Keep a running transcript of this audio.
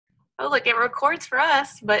Oh, look, it records for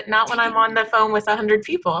us, but not when I'm on the phone with 100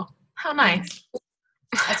 people. How nice.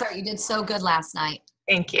 That's right. You did so good last night.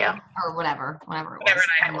 Thank you. Or whatever it was. Whatever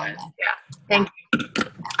night it was. Yeah. Thank you.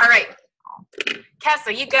 All right.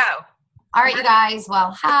 Kessa, you go. All right, you guys.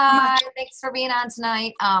 Well, hi. Thanks for being on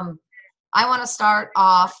tonight. I want to start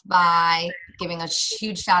off by giving a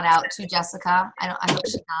huge shout out to Jessica. I hope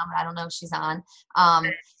she's on, but I don't know if she's on.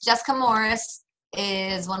 Jessica Morris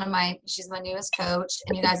is she's my newest coach.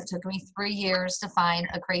 And you guys, it took me 3 years to find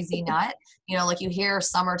a crazy nut. You know, like you hear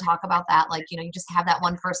Summer talk about that, like, you know, you just have that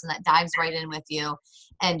one person that dives right in with you.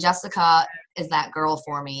 And Jessica is that girl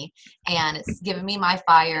for me. And it's given me my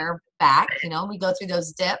fire back. You know, we go through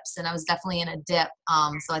those dips, and I was definitely in a dip.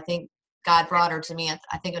 So I think God brought her to me.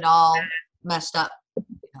 I think it all meshed up,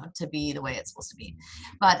 you know, to be the way it's supposed to be.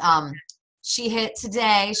 But she hit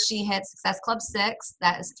Success Club 6.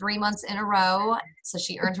 That is 3 months in a row. So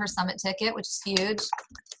she earned her summit ticket, which is huge.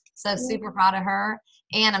 So super proud of her.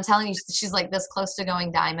 And I'm telling you, she's like this close to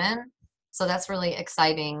going diamond. So that's really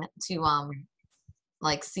exciting to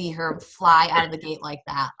like see her fly out of the gate like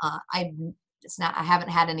that. I haven't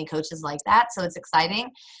had any coaches like that, so it's exciting,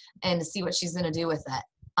 and to see what she's going to do with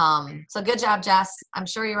it. So good job, Jess. I'm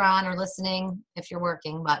sure you're on or listening if you're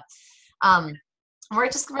working, but we're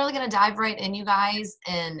just really going to dive right in, you guys,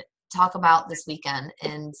 and talk about this weekend.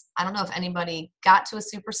 And I don't know if anybody got to a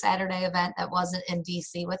Super Saturday event that wasn't in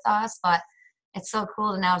DC with us, but it's so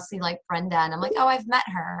cool to now see like Brenda, and I'm like, oh, I've met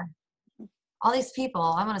her. All these people,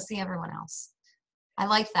 I want to see everyone else. I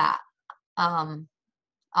like that.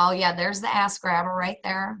 Oh yeah, there's the ass grabber right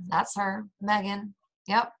there. That's her, Megan.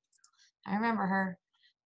 Yep, I remember her.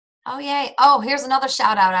 Oh yay! Oh, here's another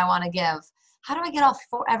shout out I want to give. How do I get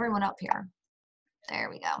everyone up here? There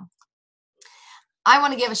we go. I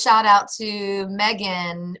want to give a shout out to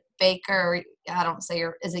Megan Baker. I don't say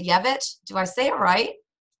is it Yevich? Do I say it right?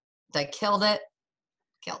 I killed it.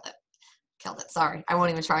 Killed it. Sorry, I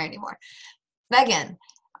won't even try anymore. Megan.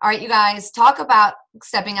 All right, you guys, talk about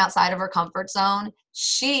stepping outside of her comfort zone.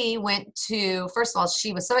 She went to, first of all,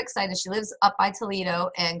 she was so excited. She lives up by Toledo,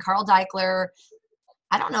 and Carl Deichler,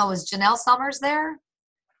 I don't know, was Janelle Summers there?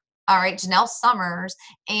 All right, Janelle Summers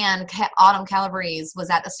and Autumn Calabrese was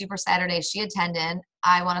at the Super Saturday she attended.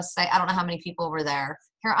 I want to say, I don't know how many people were there.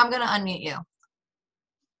 Here, I'm going to unmute you.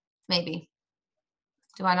 Maybe.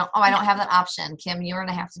 I don't have that option. Kim, you're going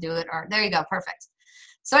to have to do it. Or there you go. Perfect.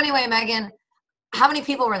 So anyway, Megan, how many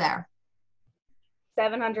people were there?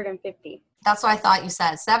 750. That's what I thought you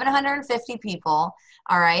said. 750 people.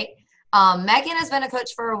 All right. Megan has been a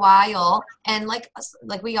coach for a while, and like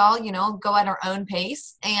we all, you know, go at our own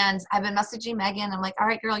pace. And I've been messaging Megan. I'm like, all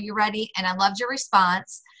right, girl, you ready? And I loved your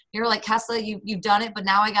response. You're like, Kessa, you've done it, but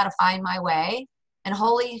now I got to find my way. And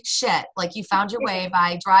holy shit, like you found your way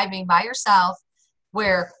by driving by yourself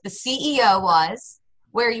where the CEO was,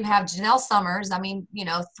 where you have Janelle Summers. I mean, you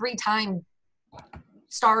know, 3-time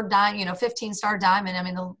star diamond, you know, 15-star diamond. I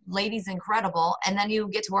mean, the lady's incredible. And then you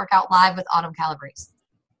get to work out live with Autumn Calabrese.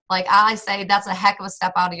 Like I say, that's a heck of a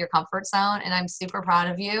step out of your comfort zone. And I'm super proud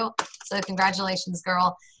of you. So congratulations,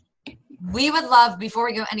 girl. We would love, before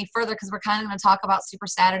we go any further, because we're kind of going to talk about Super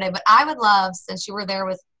Saturday, but I would love, since you were there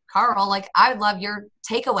with Carl, like I would love your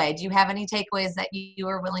takeaway. Do you have any takeaways that you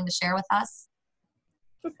are willing to share with us?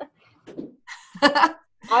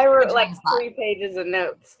 I wrote like 3 pages of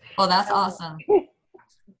notes. Well, that's awesome.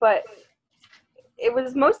 But it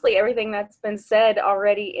was mostly everything that's been said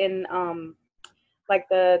already in like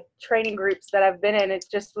the training groups that I've been in. It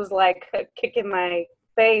just was like a kick in my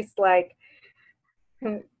face, like,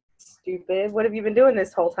 stupid, what have you been doing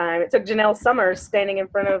this whole time? It took Janelle Summers standing in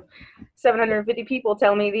front of 750 people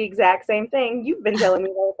telling me the exact same thing you've been telling me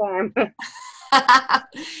the whole time.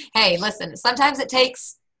 Hey, listen, sometimes it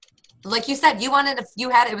takes, like you said,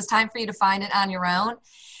 it was time for you to find it on your own.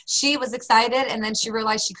 She was excited, and then she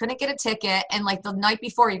realized she couldn't get a ticket, and like the night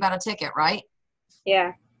before you got a ticket, right?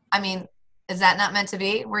 Yeah. I mean, is that not meant to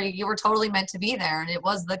be? Where you were totally meant to be there, and it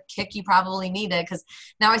was the kick you probably needed, because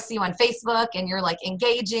now I see you on Facebook, and you're like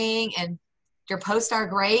engaging, and your posts are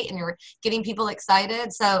great, and you're getting people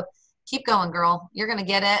excited. So keep going, girl. You're going to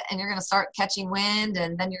get it, and you're going to start catching wind,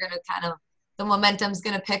 and then you're going to the momentum's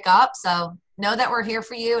going to pick up. So know that we're here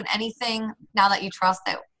for you, and anything now that you trust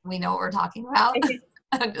that we know what we're talking about.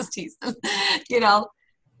 I'm just teasing. You know,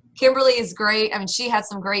 Kimberly is great. I mean, she had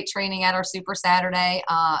some great training at our Super Saturday.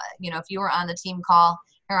 You know, if you were on the team call,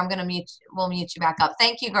 here, we'll mute you back up.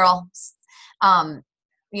 Thank you, girl.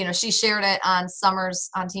 You know, she shared it on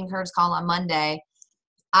Team Curve's call on Monday.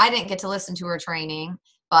 I didn't get to listen to her training,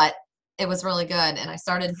 but it was really good. And I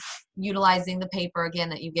started utilizing the paper again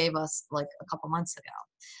that you gave us like a couple months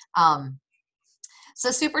ago. So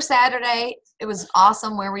Super Saturday, it was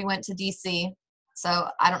awesome where we went to DC. So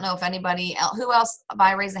I don't know if anybody else, who else,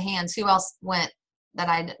 by raise of hands, who else went that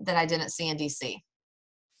I didn't see in DC?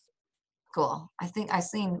 Cool. I think I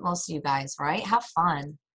seen most of you guys, right? How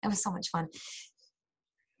fun. It was so much fun.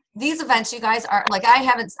 These events, you guys are like,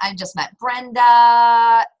 I just met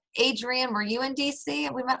Brenda, Adrian, were you in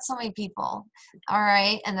DC? We met so many people. All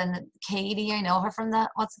right. And then Katie, I know her from the,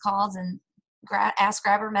 what's it called? And Ask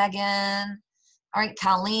Grabber Megan. All right.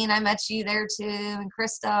 Colleen, I met you there too. And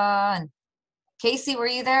Krista and Casey, were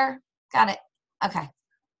you there? Got it. Okay.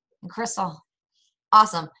 And Crystal.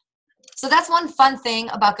 Awesome. So that's one fun thing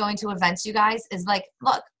about going to events, you guys, is like,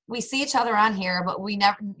 look, we see each other on here, but we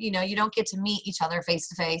never, you don't get to meet each other face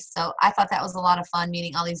to face. So I thought that was a lot of fun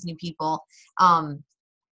meeting all these new people.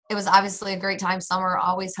 It was obviously a great time. Summer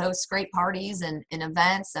always hosts great parties and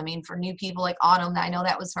events. I mean, for new people like Autumn, I know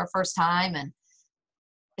that was her first time. And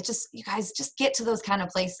it just, you guys just get to those kind of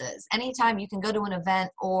places. Anytime you can go to an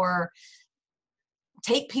event or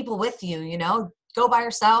take people with you, go by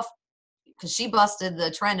yourself. Because she busted the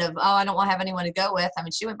trend of, I don't want to have anyone to go with. I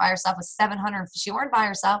mean, she went by herself with 700. She weren't by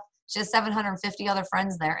herself. She has 750 other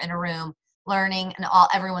friends there in a room learning, and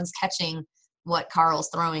everyone's catching what Carl's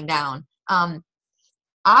throwing down. I'm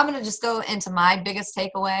going to just go into my biggest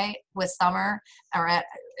takeaway with summer.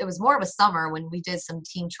 It was more of a summer when we did some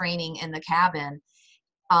team training in the cabin.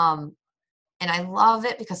 And I love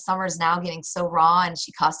it because Summer's now getting so raw and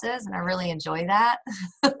she cusses, and I really enjoy that.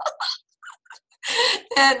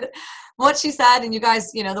 And what she said, and you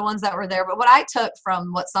guys, the ones that were there, but what I took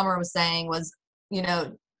from what Summer was saying was,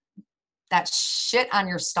 that shit on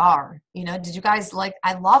your star. Did you guys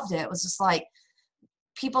I loved it. It was just like,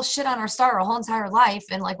 people shit on our star our whole entire life,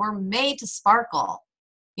 and like, we're made to sparkle,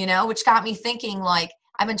 which got me thinking, like,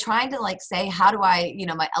 I've been trying to say, how do I,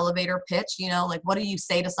 my elevator pitch, what do you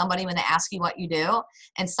say to somebody when they ask you what you do?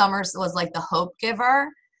 And Summers was like the hope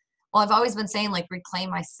giver. Well, I've always been saying reclaim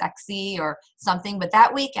my sexy or something, but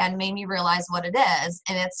that weekend made me realize what it is,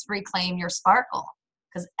 and it's reclaim your sparkle,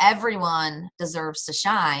 because everyone deserves to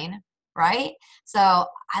shine, right? So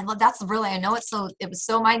I love, I know it was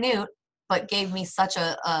so minute, but gave me such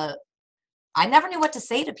I never knew what to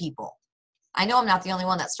say to people. I know I'm not the only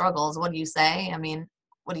one that struggles. What do you say? I mean,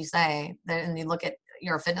 what do you say? And you look at,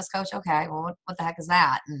 you're a fitness coach. Okay. Well, what the heck is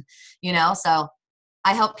that? And, so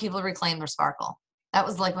I help people reclaim their sparkle. That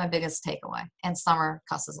was my biggest takeaway. And Summer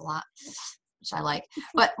cusses a lot, which I like.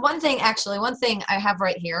 But one thing I have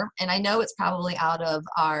right here, and I know it's probably out of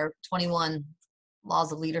our 21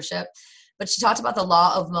 laws of leadership, but she talked about the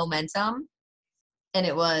law of momentum. And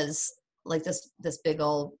it was this big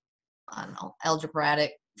old, I don't know,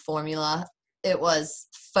 algebraic formula. It was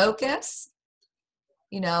focus,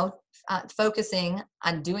 focusing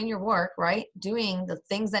on doing your work, right? Doing the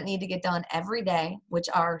things that need to get done every day, which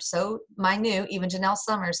are so minute. Even Janelle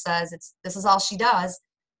Summers says this is all she does,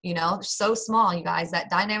 so small, you guys, that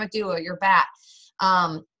dynamic duo, your bat,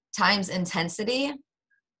 times intensity,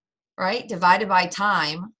 right? Divided by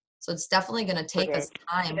time. So it's definitely going to take us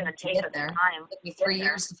time to get there. It took me 3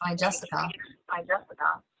 years to find Jessica.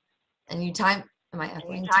 And you time,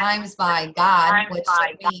 times by God, which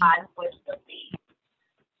took me.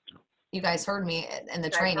 You guys heard me in the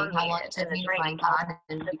training, how long it took me to find God,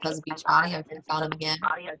 and because of Beachbody, I found him again.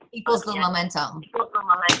 Equals the momentum.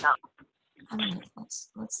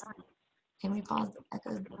 Let's, can we pause?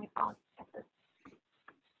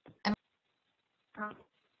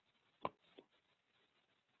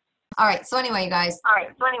 All right. So anyway, you guys.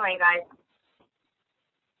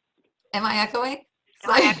 Am I echoing?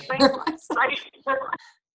 Sorry.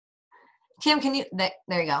 Kim, can you?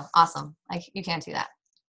 There you go. Awesome. You can't do that.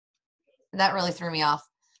 That really threw me off.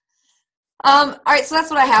 All right, so that's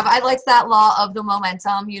what I have. I like that law of the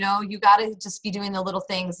momentum. You got to just be doing the little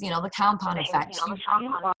things, the compound effect.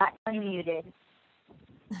 Unmuted.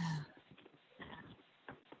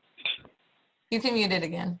 You can mute it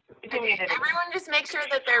again. Everyone just make sure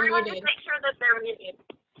that they're muted.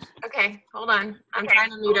 Okay, hold on. I'm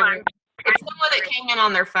trying to mute everyone. It's someone that came in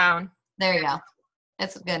on their phone. There you go.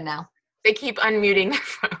 It's good now. They keep unmuting their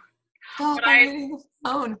phone. Oh, unmuting the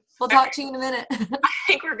phone. We'll talk to you in a minute. I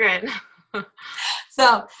think we're good.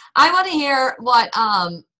 So I want to hear what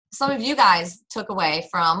some of you guys took away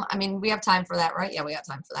from. I mean, we have time for that, right? Yeah, we got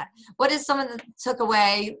time for that. What is someone that took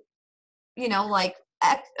away,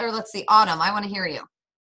 or let's see, Autumn, I want to hear you.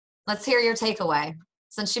 Let's hear your takeaway.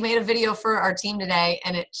 Since she made a video for our team today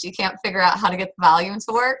and she can't figure out how to get the volume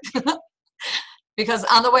to work. Because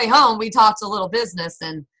on the way home, we talked a little business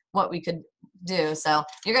and what we could do. So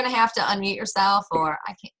you're going to have to unmute yourself, or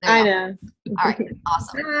I can't. I know. All right.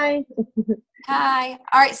 Awesome. Hi. Hi.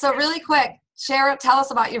 All right. So really quick, Share, tell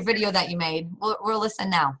us about your video that you made. We'll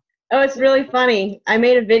listen now. Oh, it's really funny. I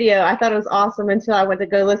made a video. I thought it was awesome until I went to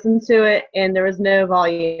go listen to it, and there was no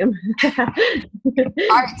volume. All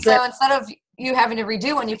right, so instead of you having to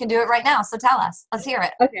redo one, you can do it right now. So tell us. Let's hear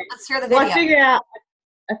it. Okay. Let's hear the Well, video.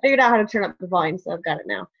 I figured out how to turn up the volume, so I've got it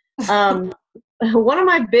now. One of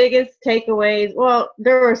my biggest takeaways, well,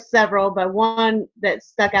 there were several, but one that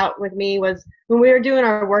stuck out with me was when we were doing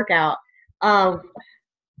our workout.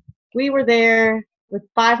 We were there with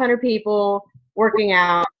 500 people working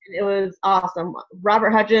out, and it was awesome.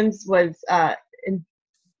 Robert Hutchins was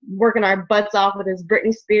working our butts off with his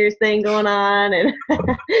Britney Spears thing going on, and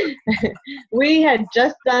we had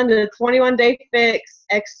just done the 21-day fix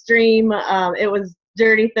extreme. It was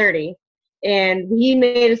Dirty 30, and he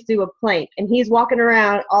made us do a plank, and he's walking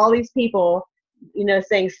around all these people,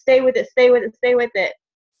 saying, stay with it, stay with it, stay with it.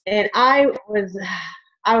 And I was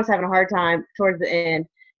having a hard time towards the end.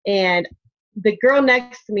 And the girl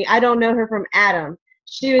next to me, I don't know her from Adam.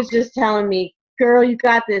 She was just telling me, girl, you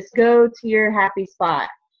got this. Go to your happy spot.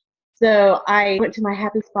 So I went to my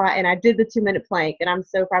happy spot and I did the 2-minute plank, and I'm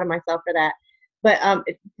so proud of myself for that. But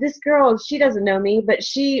this girl, she doesn't know me, but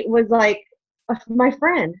she was like my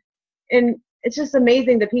friend. And it's just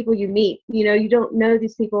amazing the people you meet. You don't know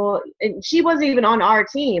these people. And she wasn't even on our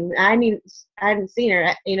team. I hadn't seen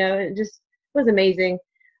her. It just was amazing.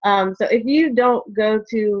 So if you don't go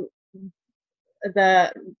to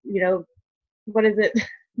the, what is it?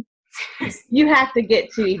 You have to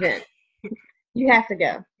get to event. You have to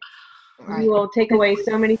go. Right. You will take away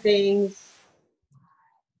so many things.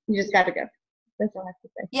 You just got to go. That's all I have to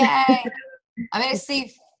say. Yay. I mean, I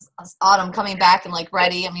see Autumn coming back and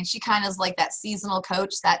ready. I mean, she kind of is like that seasonal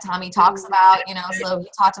coach that Tommy talks about, so he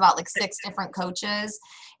talked about 6 different coaches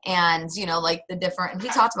and, the different, and he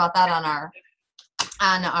talked about that on our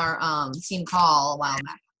team call a while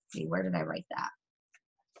back. Let's see, where did I write that?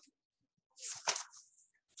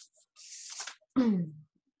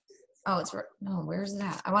 Oh, where's it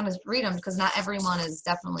at? I want to read them because not everyone has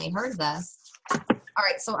definitely heard this. All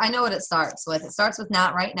right, so I know what it starts with. It starts with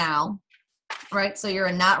not right now, right? So you're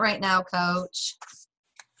a not right now coach.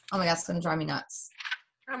 Oh my gosh, it's going to drive me nuts.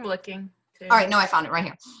 I'm looking too. All right, no, I found it right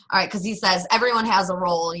here. All right, because he says everyone has a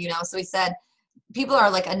role, so he said people are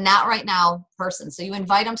like a not right now person. So you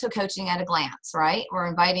invite them to coaching at a glance, right? We're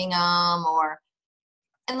inviting them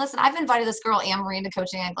and listen, I've invited this girl, Anne-Marie, to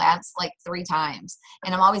coaching at a glance 3 times.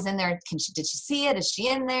 And I'm always in there. Did she see it? Is she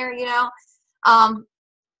in there?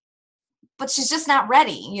 But she's just not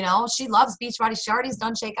ready. She loves Beachbody. She already's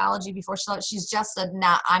done Shakeology before. She's just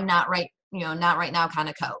I'm not right, not right now kind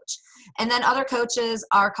of coach. And then other coaches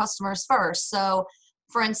are customers first. So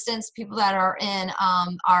for instance, people that are in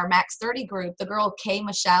our Max 30 group, the girl Kay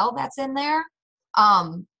Michelle that's in there,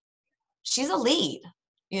 she's a lead,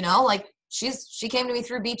 she came to me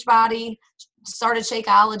through Beachbody, started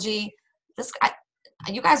Shakeology.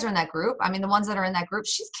 You guys are in that group. I mean, the ones that are in that group,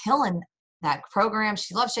 she's killing that program.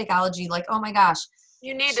 She loves Shakeology. Oh my gosh.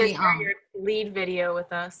 You need to share your lead video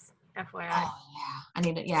with us, FYI. Oh yeah. I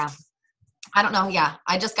need it. Yeah. I don't know. Yeah.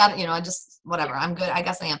 I just got it, whatever. I'm good. I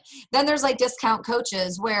guess I am. Then there's discount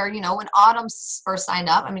coaches where, when Autumn first signed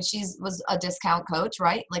up, I mean, she was a discount coach,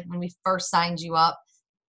 right? When we first signed you up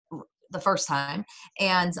the first time.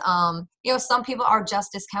 And, some people are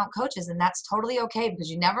just discount coaches, and that's totally okay because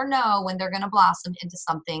you never know when they're going to blossom into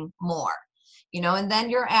something more, and then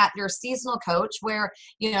you're at your seasonal coach where,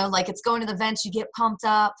 it's going to the events, you get pumped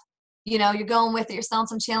up, you're going with it, you're selling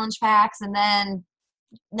some challenge packs, and then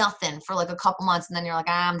nothing for a couple months, and then you're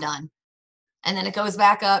I'm done. And then it goes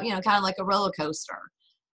back up, kind of like a roller coaster.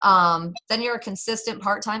 Then you're a consistent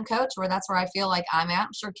part-time coach where that's where I feel like I'm at.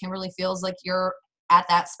 I'm sure Kimberly feels like you're at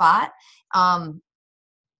that spot. And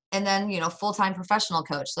then, full-time professional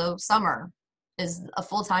coach. So Summer is a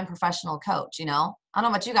full-time professional coach, I don't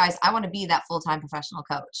know about you guys. I want to be that full-time professional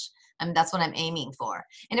coach. I mean, that's what I'm aiming for.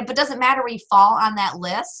 And it doesn't matter where you fall on that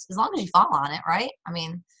list, as long as you fall on it, right? I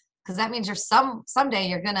mean, because that means someday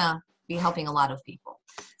you're going to be helping a lot of people.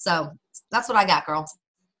 So that's what I got, girl.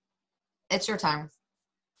 It's your turn.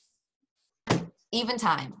 Even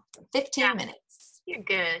time, 15 minutes. You're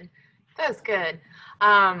good. That was good.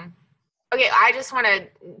 Okay, I just want to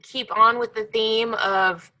keep on with the theme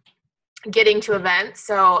of getting to events.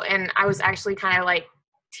 So, and I was actually kind of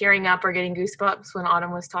tearing up or getting goosebumps when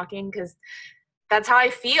Autumn was talking because that's how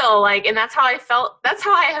I feel and that's how I felt. That's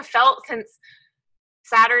how I have felt since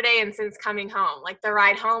Saturday and since coming home. The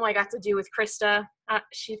ride home I got to do with Krista.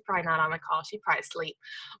 She's probably not on the call. She's probably asleep.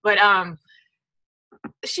 But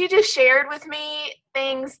she just shared with me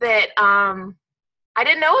things that I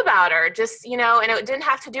didn't know about her, just, and it didn't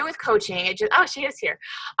have to do with coaching. It just, oh, she is here.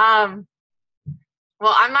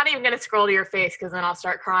 Well, I'm not even going to scroll to your face because then I'll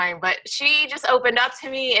start crying. But she just opened up to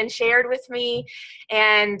me and shared with me.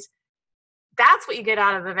 And that's what you get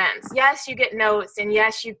out of events. Yes, you get notes. And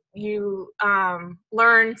yes, you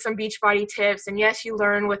learn some Beachbody tips. And yes, you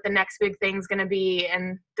learn what the next big thing's going to be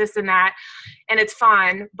and this and that. And it's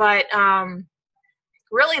fun. But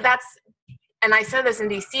really that's, and I said this in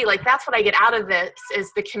DC, like that's what I get out of this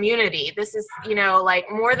is the community. This is, you know, like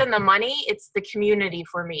more than the money, it's the community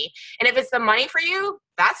for me. And if it's the money for you,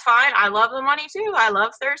 that's fine. I love the money too. I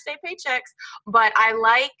love Thursday paychecks, but I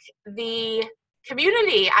like the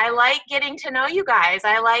community. I like getting to know you guys.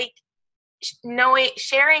 I like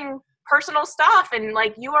sharing personal stuff, and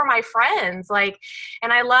like you are my friends. Like,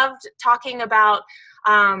 and I loved talking about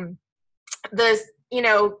this, you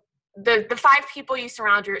know, the 5 people you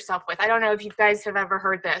surround yourself with. I don't know if you guys have ever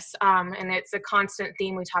heard this, and it's a constant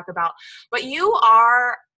theme we talk about, but you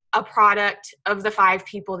are a product of the 5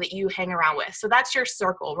 people that you hang around with. So that's your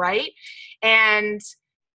circle, right? And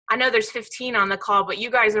I know there's 15 on the call, but you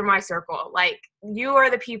guys are my circle. Like, you are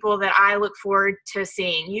the people that I look forward to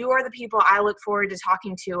seeing. You are the people I look forward to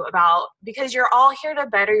talking to about, because you're all here to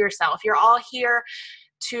better yourself. You're all here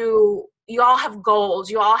to, you all have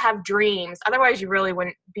goals, you all have dreams. Otherwise, you really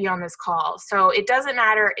wouldn't be on this call. So it doesn't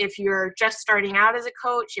matter if you're just starting out as a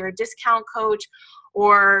coach, you're a discount coach,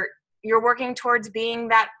 or you're working towards being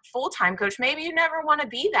that full-time coach. Maybe you never want to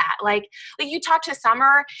be that. Like you talk to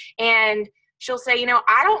Summer and she'll say, you know,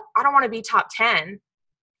 I don't want to be top 10.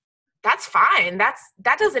 That's fine. That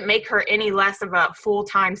doesn't make her any less of a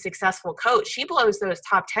full-time successful coach. She blows those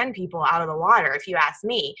top 10 people out of the water, if you ask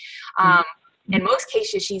me. In most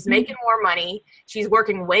cases, she's making more money. She's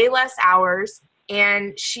working way less hours,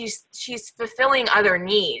 and she's fulfilling other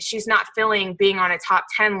needs. She's not filling being on a top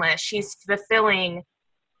 10 list. She's fulfilling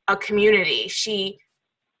a community. She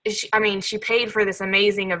paid for this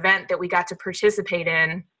amazing event that we got to participate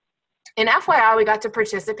in. And FYI, we got to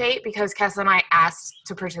participate because Kessa and I asked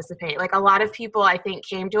to participate. Like, a lot of people, I think,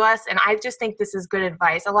 came to us, and I just think this is good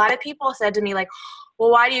advice. A lot of people said to me, like,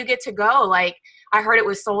 well, why do you get to go? Like, I heard it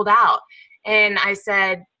was sold out. And I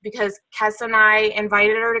said, because Kessa and I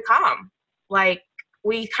invited her to come. Like,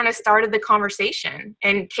 we kind of started the conversation.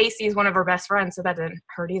 And Casey's one of her best friends, so that didn't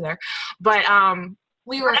hurt either. But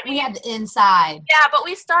we had the inside. Yeah, but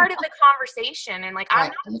we started the conversation, and like, I'm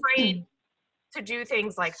not afraid to do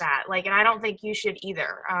things like that. Like, and I don't think you should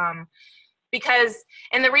either. Because,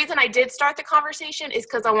 and the reason I did start the conversation is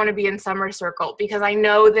because I want to be in Summer's circle, because I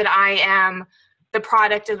know that I am the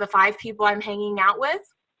product of the 5 people I'm hanging out with.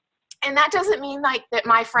 And that doesn't mean like that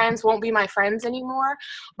my friends won't be my friends anymore.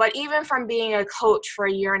 But even from being a coach for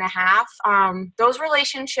a year and a half, those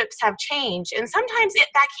relationships have changed. And sometimes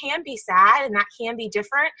that can be sad and that can be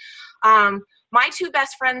different. My 2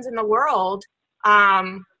 best friends in the world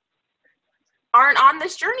aren't on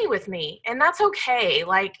this journey with me. And that's okay.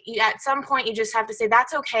 Like, at some point you just have to say,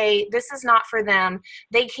 that's okay. This is not for them.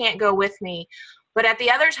 They can't go with me. But at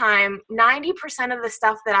the other time, 90% of the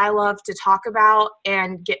stuff that I love to talk about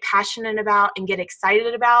and get passionate about and get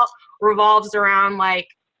excited about revolves around like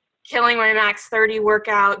killing my max 30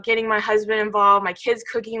 workout, getting my husband involved, my kids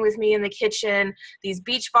cooking with me in the kitchen, these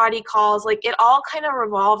Beachbody calls. Like, it all kind of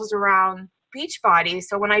revolves around Beachbody.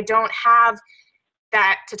 So when I don't have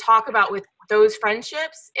that to talk about with those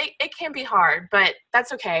friendships, it can be hard, but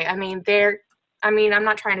that's okay. I mean, I'm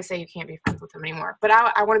not trying to say you can't be friends with them anymore, but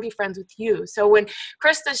I want to be friends with you. So when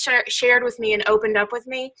Krista shared with me and opened up with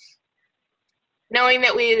me, knowing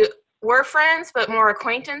that we were friends, but more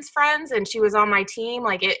acquaintance friends, and she was on my team,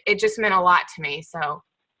 like it just meant a lot to me. So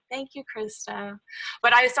thank you, Krista.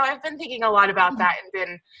 But I've been thinking a lot about that and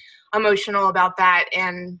been emotional about that.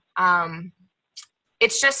 And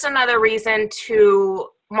it's just another reason to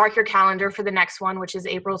mark your calendar for the next one, which is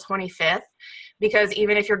April 25th. Because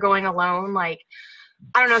even if you're going alone, like,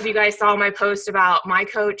 I don't know if you guys saw my post about my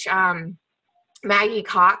coach, Maggie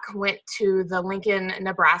Koch went to the Lincoln,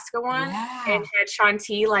 Nebraska one and had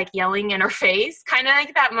Shanti like yelling in her face. Kind of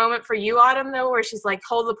like that moment for you, Autumn, though, where she's like,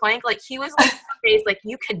 hold the plank. Like, he was like, in her face, like,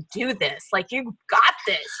 you can do this. Like, you got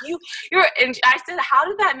this. You're, and I said, how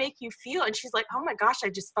did that make you feel? And she's like, oh my gosh, I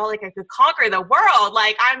just felt like I could conquer the world.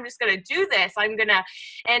 Like, I'm just going to do this.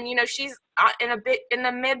 And you know, she's in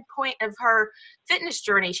the midpoint of her fitness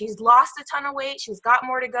journey. She's lost a ton of weight. She's got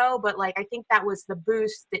more to go, but like, I think that was the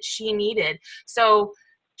boost that she needed. So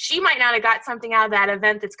she might not have got something out of that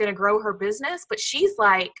event that's going to grow her business, but she's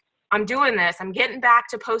like, I'm doing this. I'm getting back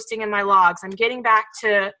to posting in my logs. I'm getting back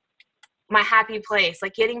to my happy place,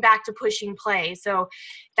 like getting back to pushing play. So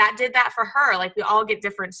that did that for her. Like, we all get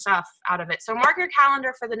different stuff out of it. So mark your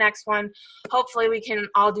calendar for the next one. Hopefully we can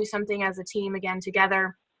all do something as a team again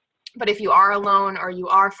together. But if you are alone or you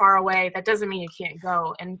are far away, that doesn't mean you can't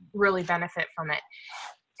go and really benefit from it.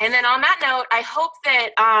 And then on that note, I hope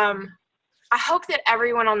that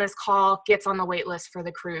everyone on this call gets on the wait list for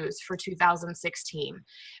the cruise for 2016.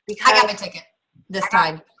 Because I got my ticket this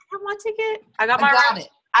time. I have my ticket. I I got it.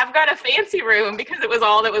 I've got a fancy room because it was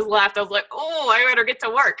all that was left. I was like, oh, I better get to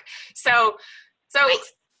work. So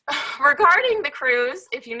regarding the cruise,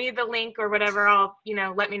 if you need the link or whatever, I'll,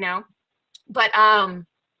 let me know. But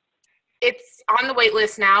it's on the wait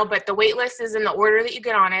list now, but the wait list is in the order that you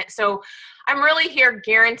get on it. So I'm really here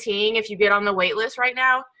guaranteeing if you get on the wait list right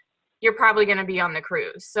now, you're probably going to be on the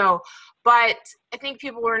cruise. So, but I think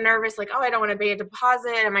people were nervous, like, oh, I don't want to pay a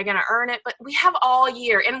deposit. Am I going to earn it? But we have all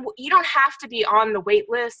year, and you don't have to be on the wait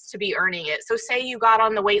list to be earning it. So say you got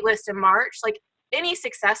on the wait list in March, like any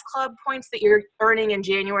Success Club points that you're earning in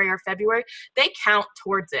January or February, they count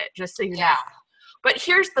towards it, just so you know. But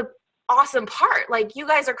here's the awesome part. Like, you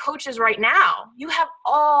guys are coaches right now. You have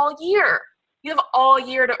all year. You have all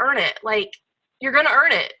year to earn it. Like, you're going to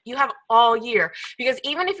earn it. You have all year. Because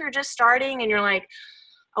even if you're just starting and you're like,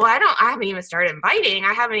 oh, I haven't even started inviting.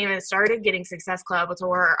 I haven't even started getting Success Club,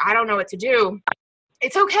 or I don't know what to do.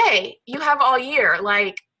 It's okay. You have all year.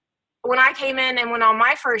 Like, when I came in and went on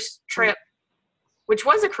my first trip, which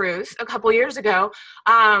was a cruise a couple years ago,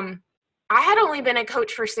 I had only been a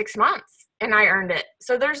coach for 6 months and I earned it.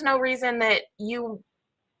 So there's no reason that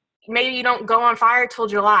maybe you don't go on fire till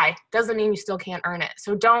July. Doesn't mean you still can't earn it.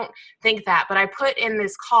 So don't think that. But I put in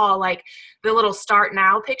this call, like, the little start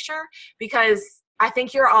now picture, because I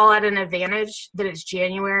think you're all at an advantage that it's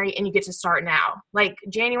January and you get to start now. Like,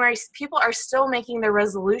 January, people are still making their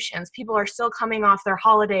resolutions. People are still coming off their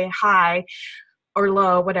holiday high or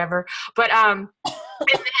low, whatever. But, and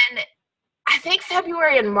then I think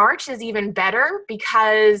February and March is even better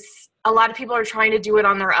because a lot of people are trying to do it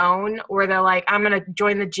on their own, or they're like, I'm going to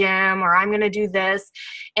join the gym, or I'm going to do this.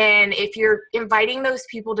 And if you're inviting those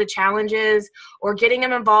people to challenges, or getting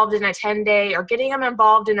them involved in a 10-day, or getting them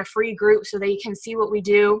involved in a free group so they can see what we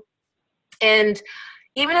do. And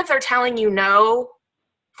even if they're telling you no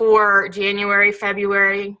for January,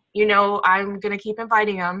 February, I'm going to keep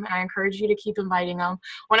inviting them, and I encourage you to keep inviting them.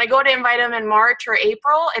 When I go to invite them in March or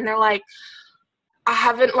April and they're like, I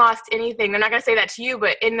haven't lost anything. They're not going to say that to you,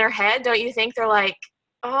 but in their head, don't you think they're like,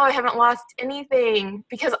 oh, I haven't lost anything?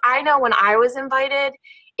 Because I know when I was invited,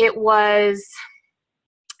 I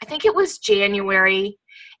think it was January,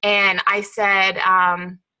 and I said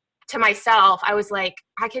to myself, I was like,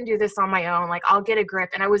 I can do this on my own. Like, I'll get a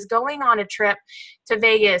grip. And I was going on a trip to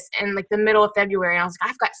Vegas in like the middle of February. And I was like,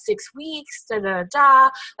 I've got 6 weeks,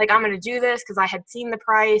 like, I'm going to do this, because I had seen the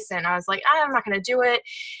price and I was like, I'm not going to do it.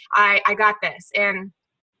 I got this. And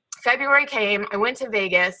February came, I went to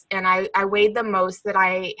Vegas, and I weighed the most that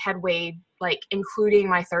I had weighed, like, including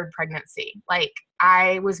my third pregnancy. Like,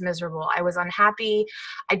 I was miserable. I was unhappy.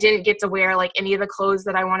 I didn't get to wear like any of the clothes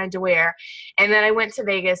that I wanted to wear. And then I went to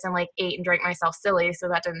Vegas and like ate and drank myself silly. So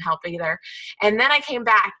that didn't help either. And then I came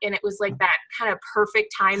back, and it was like that kind of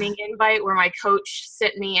perfect timing invite where my coach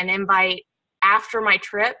sent me an invite after my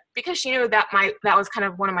trip, because she knew that that was kind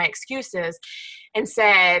of one of my excuses, and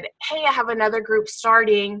said, hey, I have another group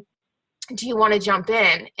starting. Do you want to jump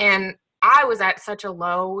in? And I was at such a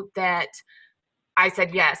low that I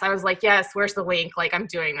said yes. I was like, yes, where's the link? Like, I'm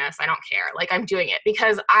doing this. I don't care. Like, I'm doing it,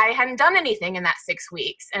 because I hadn't done anything in that 6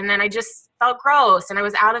 weeks. And then I just felt gross, and I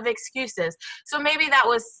was out of excuses. So maybe that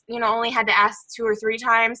was, only had to ask 2 or 3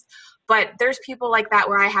 times. But there's people like that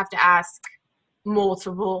where I have to ask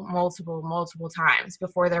multiple times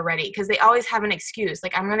before they're ready, because they always have an excuse.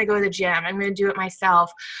 Like, I'm going to go to the gym. I'm going to do it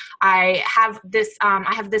myself. I have this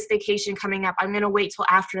vacation coming up. I'm going to wait till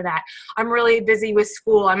after that. I'm really busy with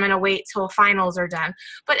school. I'm going to wait till finals are done.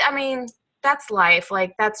 But I mean, that's life.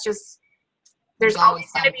 Like, that's just, there's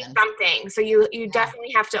always going to be something. So you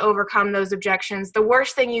definitely have to overcome those objections. The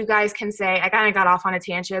worst thing you guys can say, I kind of got off on a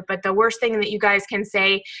tangent, but the worst thing that you guys can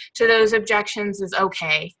say to those objections is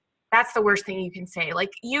okay. That's the worst thing you can say.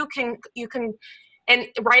 Like, you can, and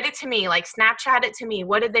write it to me, like Snapchat it to me.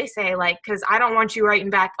 What did they say? Like, because I don't want you writing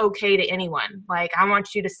back okay to anyone. Like, I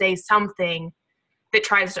want you to say something that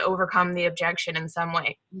tries to overcome the objection in some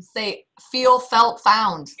way. You say, feel, felt,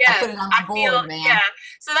 found. Yeah, I put it on the board, man. Yeah.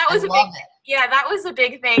 So that was that was a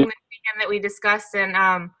big thing this weekend that we discussed, and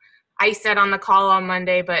I said on the call on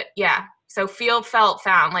Monday. But yeah, so feel, felt,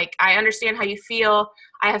 found. Like, I understand how you feel.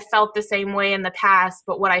 I have felt the same way in the past,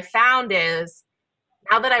 but what I found is,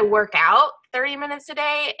 now that I work out 30 minutes a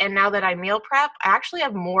day, and now that I meal prep, I actually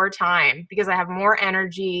have more time, because I have more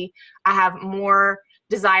energy. I have more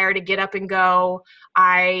desire to get up and go.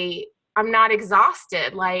 I'm not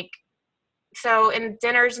exhausted. Like, and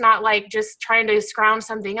dinner's not like just trying to scrounge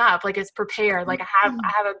something up. Like it's prepared. Like I have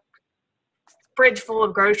a fridge full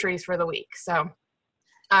of groceries for the week. So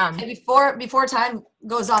And before time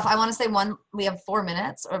goes off, I want to say we have 4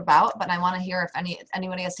 minutes or about, but I want to hear if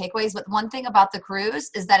anybody has takeaways. But one thing about the cruise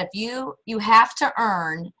is that if you have to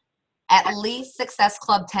earn at least Success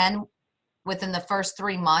Club 10 within the first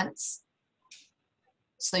 3 months,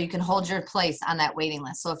 so you can hold your place on that waiting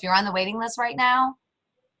list. So if you're on the waiting list right now.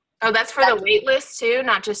 Oh, that's for the wait list too,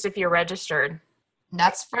 not just if you're registered.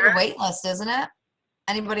 That's for the wait list, isn't it?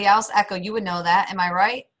 Anybody else? Echo, you would know that. Am I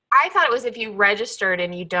right? I thought it was if you registered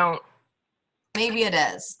and you don't. Maybe it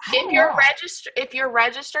is. If you're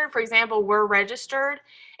registered, for example, we're registered,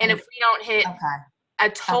 and if we don't hit a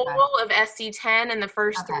total of SC10 in the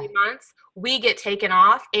first 3 months, we get taken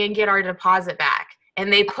off and get our deposit back.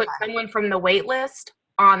 And they put someone from the wait list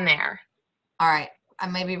on there. All right. I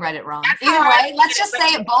maybe read it wrong. Either way, let's just say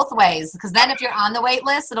it both ways, because then if you're on the wait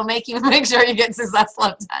list, it'll make sure you get Success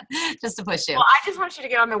Club 10 just to push you. Well, I just want you to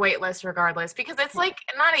get on the wait list regardless, because it's like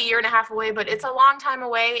not a year and a half away, but it's a long time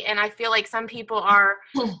away. And I feel like some people are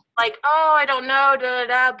like, oh, I don't know,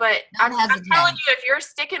 but I'm telling you, if you're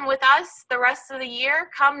sticking with us the rest of the year,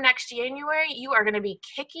 come next January, you are going to be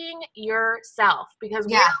kicking yourself, because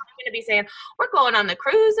we're going to be saying, we're going on the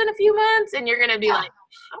cruise in a few months, and you're going to be like,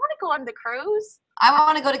 I want to go on the cruise. I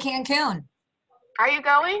want to go to Cancun. Are you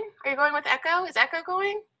going? Are you going with Echo? Is Echo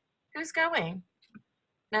going? Who's going?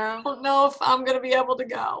 No. I don't know if I'm going to be able to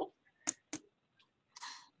go.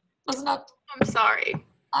 I'm sorry.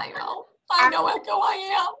 I know, Echo, I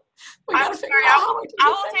am. We got to figure out how we can I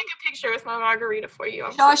will take a picture with my margarita for you.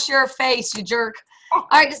 Show us your face, you jerk. All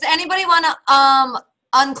right, does anybody want to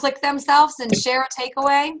unclick themselves and share a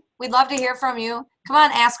takeaway? We'd love to hear from you. Come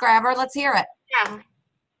on, Ass Grabber. Let's hear it. Yeah.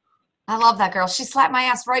 I love that girl. She slapped my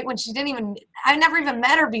ass right when I never even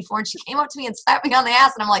met her before, and she came up to me and slapped me on the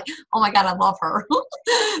ass, and I'm like, oh my God, I love her.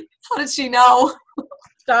 How did she know?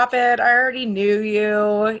 Stop it. I already knew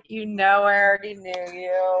you. You know I already knew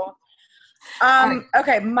you.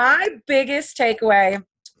 Okay, my biggest takeaway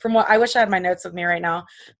from what I wish I had my notes with me right now,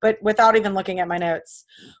 but without even looking at my notes,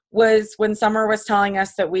 was when Summer was telling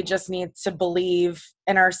us that we just need to believe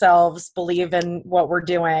in ourselves, believe in what we're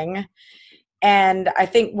doing. And I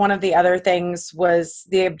think one of the other things was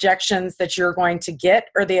the objections that you're going to get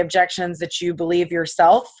or the objections that you believe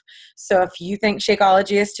yourself. So if you think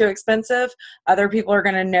Shakeology is too expensive, other people are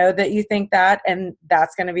going to know that you think that, and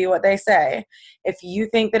that's going to be what they say. If you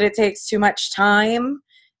think that it takes too much time,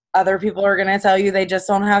 other people are going to tell you they just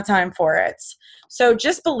don't have time for it. So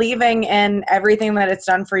just believing in everything that it's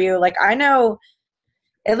done for you. Like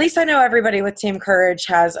at least I know everybody with Team Courage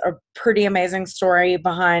has a pretty amazing story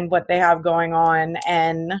behind what they have going on.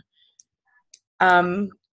 And I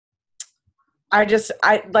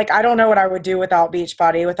don't know what I would do without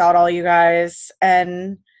Beachbody, without all you guys.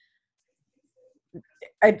 And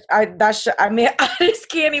I just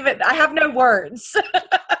can't even, I have no words.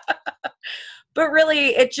 But really,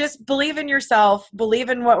 it just believe in yourself, believe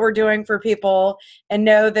in what we're doing for people, and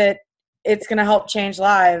know that it's going to help change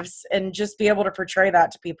lives, and just be able to portray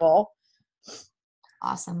that to people.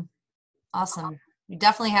 Awesome. You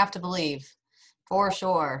definitely have to believe, for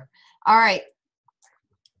sure. All right.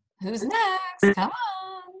 Who's next? Come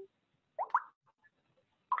on.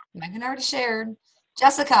 Megan already shared.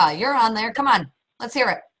 Jessica, you're on there. Come on. Let's hear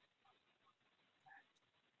it.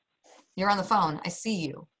 You're on the phone. I see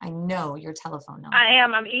you. I know your telephone number. I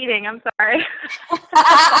am. I'm eating. I'm sorry.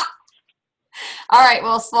 All right.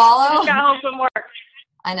 Well, swallow. I just got home from work.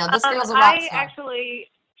 I know. This girl's a rock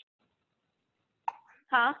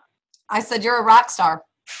star. I said you're a rock star.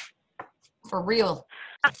 For real.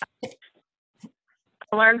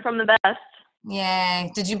 Learn from the best.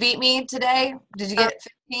 Yay. Did you beat me today? Did you get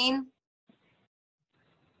 15?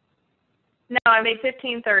 No, I made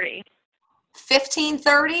 15:30.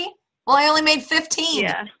 15:30? Well, I only made 15.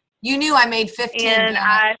 Yeah. You knew I made 15. And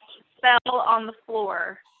I fell on the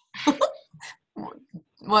floor.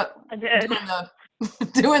 What? I did.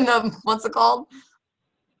 Doing the what's it called?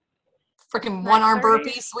 Freaking one arm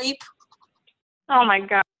burpee sweep. Oh my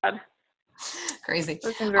God. Crazy.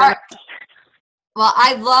 All right. Well,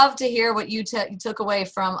 I'd love to hear what you took away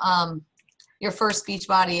from your first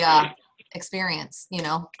Beachbody experience,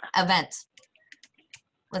 event.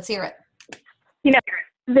 Let's hear it.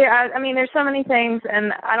 There's so many things,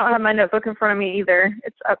 and I don't have my notebook in front of me either.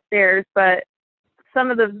 It's upstairs, but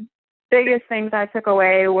some of the biggest things I took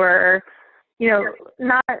away were,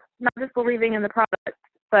 not just believing in the product,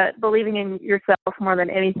 but believing in yourself more than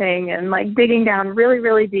anything, and like digging down really,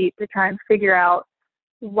 really deep to try and figure out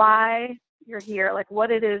why you're here, like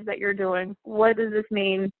what it is that you're doing. What does this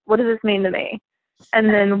mean? What does this mean to me? And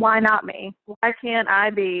then why not me? Why can't I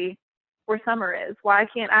be where Summer is? Why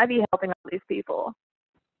can't I be helping all these people?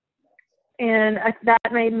 And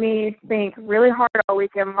that made me think really hard all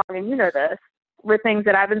weekend long, and you know this, with things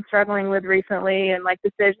that I've been struggling with recently and like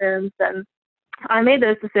decisions. And I made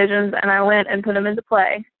those decisions and I went and put them into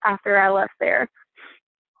play after I left there.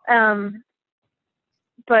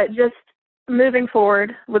 But just moving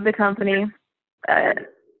forward with the company, I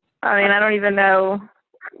mean, I don't even know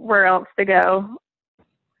where else to go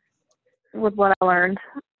with what I learned.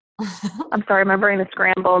 I'm sorry, my brain is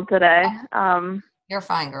scrambled today. You're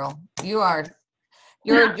fine, girl. You're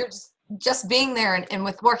just being there and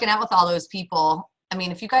with working out with all those people. I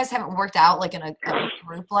mean, if you guys haven't worked out like in a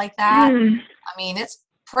group like that, I mean, it's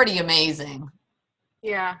pretty amazing.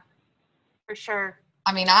 Yeah, for sure.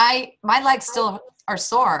 I mean, my legs still are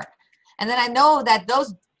sore. And then I know that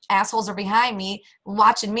those assholes are behind me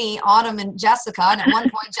watching me, Autumn and Jessica. And at one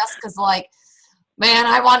point, Jessica's like, man,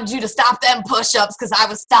 I wanted you to stop them push-ups because I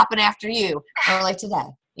was stopping after you. Or like today,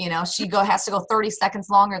 you know, she has to go 30 seconds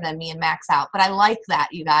longer than me and max out. But I like that,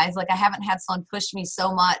 you guys. Like, I haven't had someone push me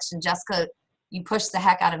so much. And Jessica, you push the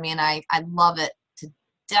heck out of me, and I love it to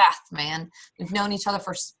death, man. We've known each other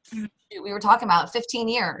for, we were talking about 15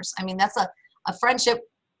 years. I mean, that's a friendship.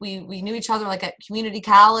 We knew each other like at community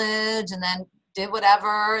college, and then did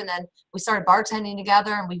whatever, and then we started bartending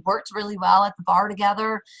together, and we worked really well at the bar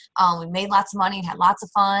together. We made lots of money and had lots of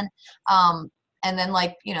fun. And then,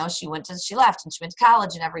 like, you know, she left and she went to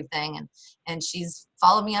college and everything, and she's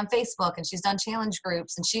followed me on Facebook, and she's done challenge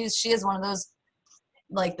groups, and she is one of those,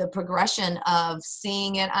 like, the progression of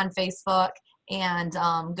seeing it on Facebook and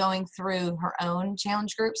going through her own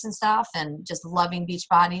challenge groups and stuff, and just loving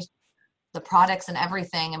Beachbody, the products and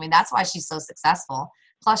everything. I mean, that's why she's so successful.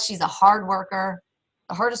 Plus, she's a hard worker,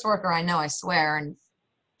 the hardest worker I know, I swear. And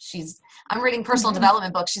I'm reading personal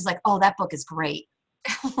development books. She's like, oh, that book is great.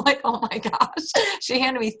 I'm like, oh my gosh. She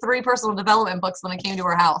handed me 3 personal development books when I came to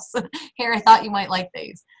her house. Here, I thought you might like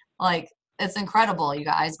these. Like, it's incredible, you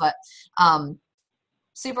guys. But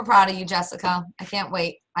super proud of you, Jessica. I can't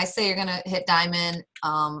wait. I say you're going to hit diamond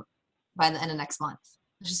by the end of next month.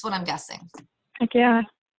 It's just what I'm guessing. Heck yeah.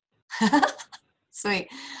 Sweet.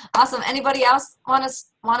 Awesome. Anybody else want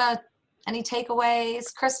to any takeaways?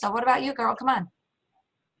 Krista, what about you, girl? Come on.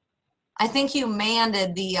 I think you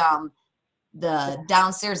manded the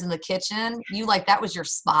downstairs in the kitchen. You, like, that was your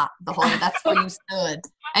spot the whole, that's where you stood.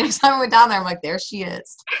 Anytime I went down there, I'm like, there she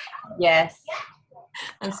is. Yes.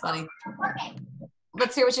 That's funny.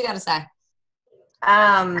 Let's hear what you got to say.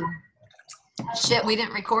 Shit, we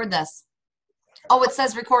didn't record this. Oh, it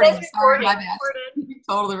says recording. Sorry, my bad.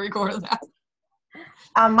 Totally recorded that.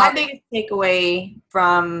 My biggest takeaway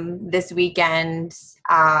from this weekend,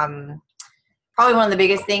 probably one of the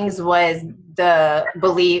biggest things was the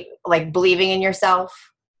believing in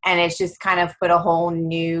yourself. And it's just kind of put a whole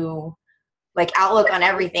new, like, outlook on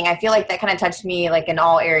everything. I feel like that kind of touched me, like, in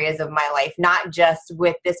all areas of my life, not just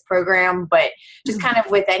with this program, but just kind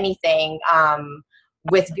of with anything,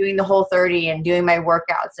 with doing the Whole30 and doing my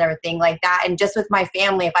workouts and everything like that. And just with my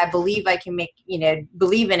family, if I believe I can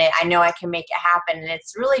believe in it, I know I can make it happen. And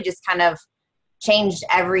it's really just kind of changed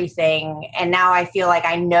everything. And now I feel like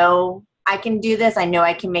I know I can do this. I know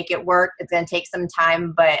I can make it work. It's going to take some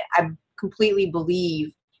time, but I completely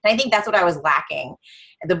believe. And I think that's what I was lacking,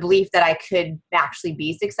 the belief that I could actually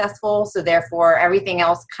be successful. So therefore, everything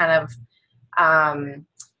else kind of,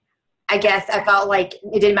 I guess I felt like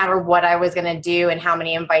it didn't matter what I was going to do and how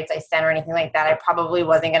many invites I sent or anything like that. I probably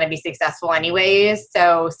wasn't going to be successful anyways.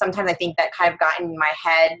 So sometimes I think that kind of got in my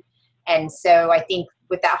head. And so I think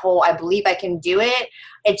with that whole, I believe I can do it.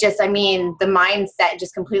 It just, I mean, the mindset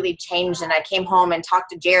just completely changed. And I came home and talked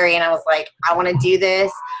to Jerry, and I was like, I want to do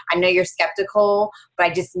this. I know you're skeptical, but I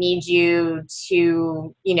just need you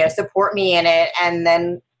to, support me in it. And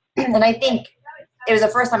then, and I think it was the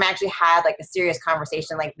first time I actually had, like, a serious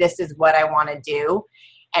conversation, like, this is what I want to do.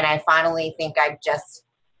 And I finally think I've just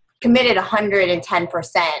committed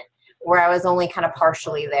 110%, where I was only kind of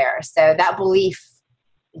partially there. So that belief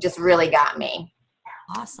just really got me.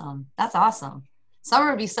 Awesome. That's awesome.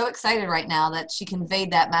 Summer would be so excited right now that she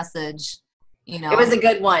conveyed that message. It was a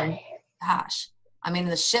good one. Gosh. I mean,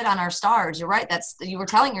 the shit on our stars. You're right. You were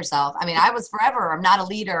telling yourself. I mean, I was forever. I'm not a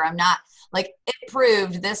leader. I'm not, like, it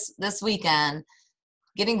proved this weekend,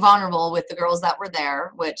 getting vulnerable with the girls that were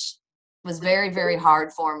there, which was very, very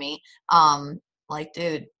hard for me. Like,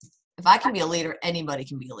 dude, if I can be a leader, anybody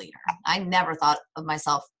can be a leader. I never thought of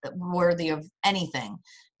myself worthy of anything,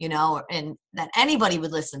 and that anybody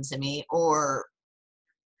would listen to me or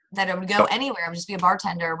that I would go anywhere. I would just be a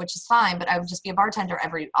bartender, which is fine, but I would just be a bartender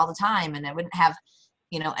all the time, and I wouldn't have,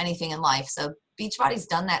 anything in life. So Beachbody's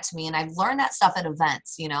done that to me, and I've learned that stuff at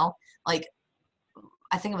events, like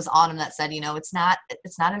I think it was Autumn that said, it's not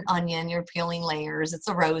an onion, you're peeling layers, it's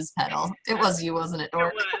a rose petal. It was you, wasn't it,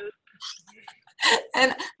 Dork?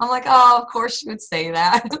 And I'm like, oh, of course she would say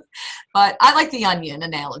that. But I like the onion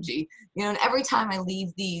analogy, and every time I leave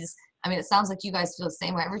these, it sounds like you guys feel the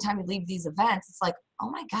same way. Every time you leave these events, it's like, oh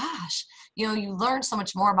my gosh, you learn so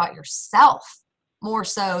much more about yourself, more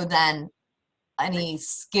so than any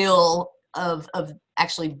skill of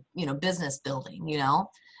actually, business building,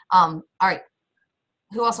 all right.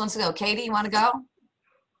 Who else wants to go? Katie, you want to go?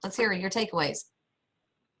 Let's hear your takeaways.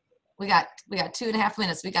 We got 2.5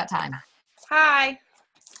 minutes. We got time. Hi.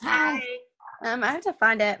 Hi. I have to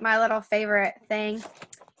find it. My little favorite thing.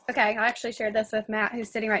 Okay, I actually shared this with Matt, who's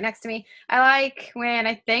sitting right next to me. I like when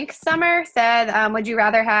I think Summer said, would you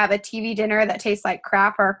rather have a TV dinner that tastes like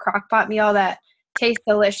crap or a crock pot meal that tastes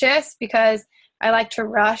delicious? Because I like to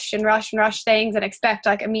rush things and expect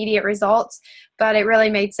like immediate results. But it really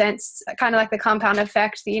made sense, kind of like the compound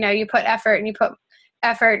effect. You put effort and you put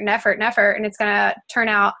effort and effort and effort, and it's going to turn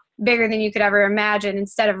out bigger than you could ever imagine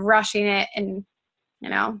instead of rushing it and,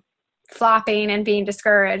 flopping and being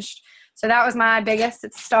discouraged. So that was my biggest.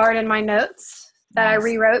 It starred in my notes that I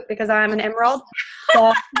rewrote because I'm an emerald.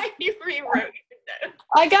 So You rewrote your notes.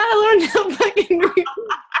 I got a little notebook and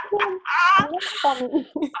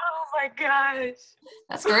Oh my gosh.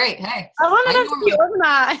 That's great. Hey, I wanted us to be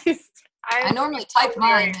organized. I normally type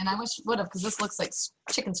mine, and I wish I would have, because this looks like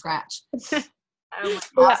chicken scratch. Oh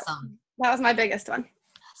my Awesome. That was my biggest one.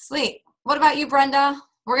 Sweet. What about you, Brenda?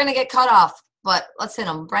 We're going to get cut off, but let's hit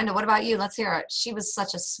them. Brenda, what about you? Let's hear it. She was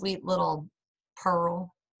such a sweet little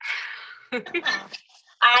pearl.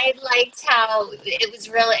 I liked how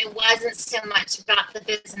it wasn't so much about the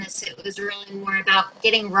business. It was really more about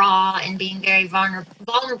getting raw and being very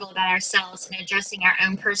vulnerable about ourselves and addressing our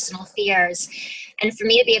own personal fears. And for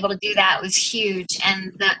me to be able to do that was huge.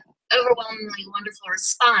 And the overwhelmingly wonderful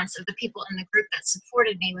response of the people in the group that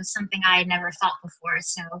supported me was something I had never felt before.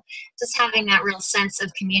 So just having that real sense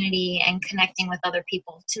of community and connecting with other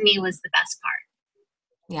people, to me, was the best part.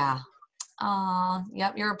 Yeah.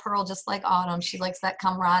 Yep, you're a pearl just like Autumn. She likes that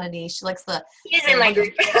camaraderie. She likes He's in my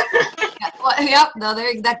group. Yep, no,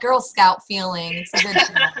 that Girl Scout feeling. It's a good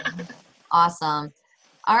feeling. Awesome.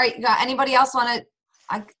 All right, you got anybody else want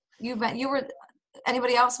to?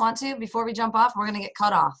 Anybody else want to before we jump off? We're gonna get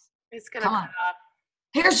cut off. It's gonna come on.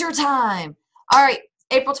 Here's your time. All right,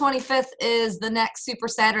 April 25th is the next Super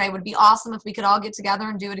Saturday. It would be awesome if we could all get together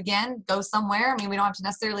and do it again, go somewhere. We don't have to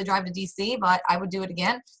necessarily drive to DC, but I would do it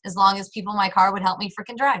again as long as people in my car would help me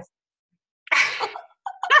freaking drive.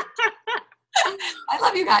 I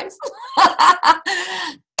love you guys.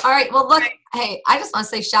 All right, well, look, hey, I just want to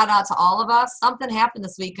say shout out to all of us. Something happened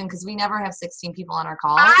this weekend because we never have 16 people on our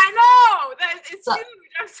call. I know! It's huge.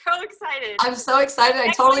 I'm so excited. I'm so excited.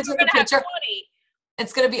 I totally took a picture.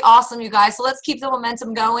 It's going to be awesome, you guys. So let's keep the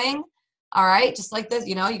momentum going. All right. Just like this,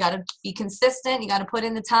 you got to be consistent. You got to put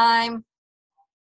in the time.